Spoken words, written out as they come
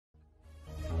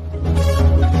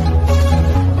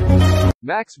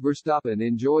Max Verstappen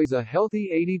enjoys a healthy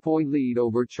 80-point lead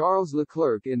over Charles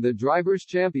Leclerc in the Drivers'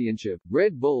 Championship.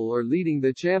 Red Bull are leading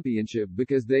the championship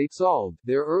because they solved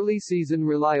their early season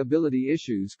reliability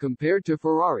issues compared to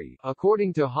Ferrari,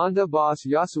 according to Honda boss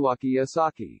Yasuaki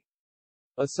Asaki.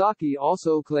 Asaki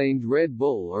also claimed Red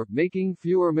Bull are making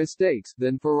fewer mistakes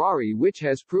than Ferrari, which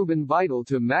has proven vital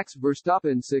to Max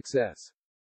Verstappen's success.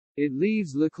 It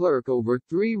leaves Leclerc over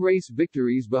 3 race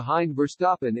victories behind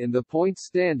Verstappen in the points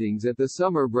standings at the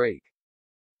summer break.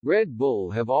 Red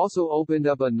Bull have also opened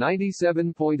up a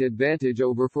 97-point advantage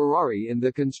over Ferrari in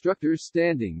the constructors'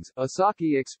 standings,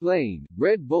 Asaki explained.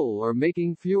 Red Bull are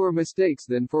making fewer mistakes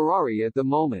than Ferrari at the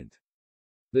moment.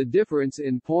 The difference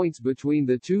in points between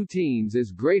the two teams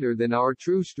is greater than our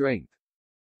true strength.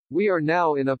 We are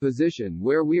now in a position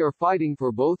where we are fighting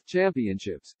for both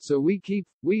championships, so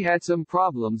we had some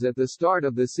problems at the start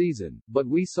of the season, but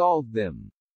we solved them.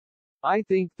 I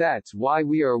think that's why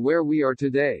we are where we are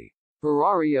today.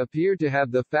 Ferrari appeared to have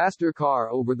the faster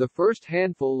car over the first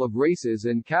handful of races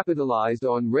and capitalized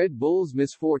on Red Bull's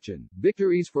misfortune.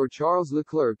 Victories for Charles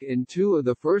Leclerc in 2 of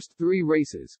the first 3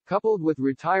 races, coupled with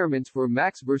retirements for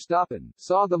Max Verstappen,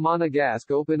 saw the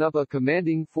Monegasque open up a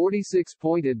commanding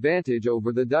 46-point advantage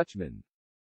over the Dutchman.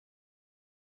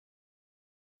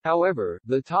 However,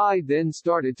 the tide then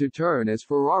started to turn as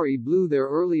Ferrari blew their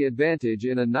early advantage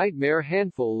in a nightmare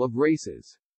handful of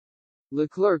races.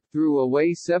 Leclerc threw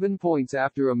away 7 points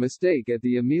after a mistake at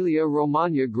the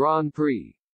Emilia-Romagna Grand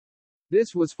Prix.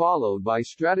 This was followed by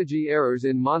strategy errors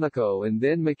in Monaco and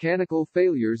then mechanical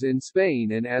failures in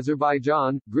Spain and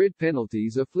Azerbaijan. Grid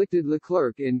penalties afflicted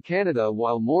Leclerc in Canada,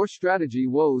 while more strategy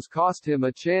woes cost him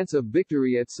a chance of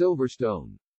victory at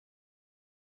Silverstone.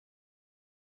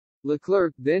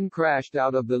 Leclerc then crashed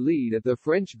out of the lead at the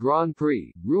French Grand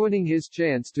Prix, ruining his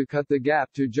chance to cut the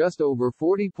gap to just over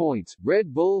 40 points.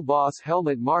 Red Bull boss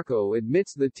Helmut Marko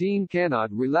admits the team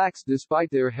cannot relax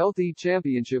despite their healthy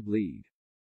championship lead.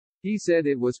 He said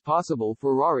it was possible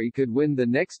Ferrari could win the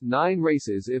next 9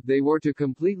 races if they were to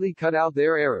completely cut out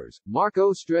their errors.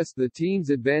 Marko stressed the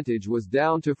team's advantage was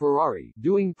down to Ferrari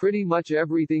doing pretty much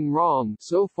everything wrong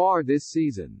so far this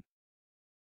season.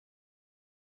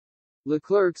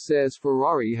 Leclerc says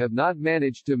Ferrari have not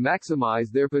managed to maximize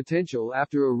their potential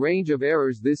after a range of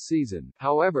errors this season.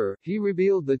 However, he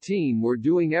revealed the team were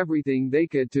doing everything they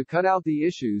could to cut out the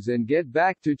issues and get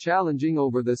back to challenging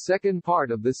over the second part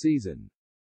of the season.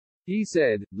 He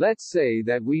said, "Let's say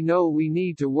that we know we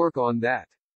need to work on that.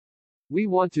 We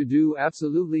want to do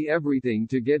absolutely everything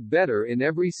to get better in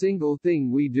every single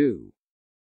thing we do."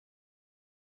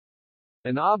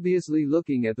 And obviously,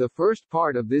 looking at the first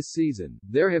part of this season,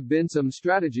 there have been some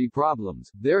strategy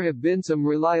problems, there have been some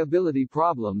reliability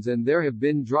problems, and there have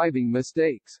been driving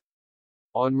mistakes.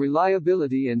 On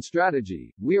reliability and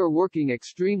strategy, we are working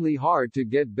extremely hard to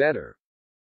get better.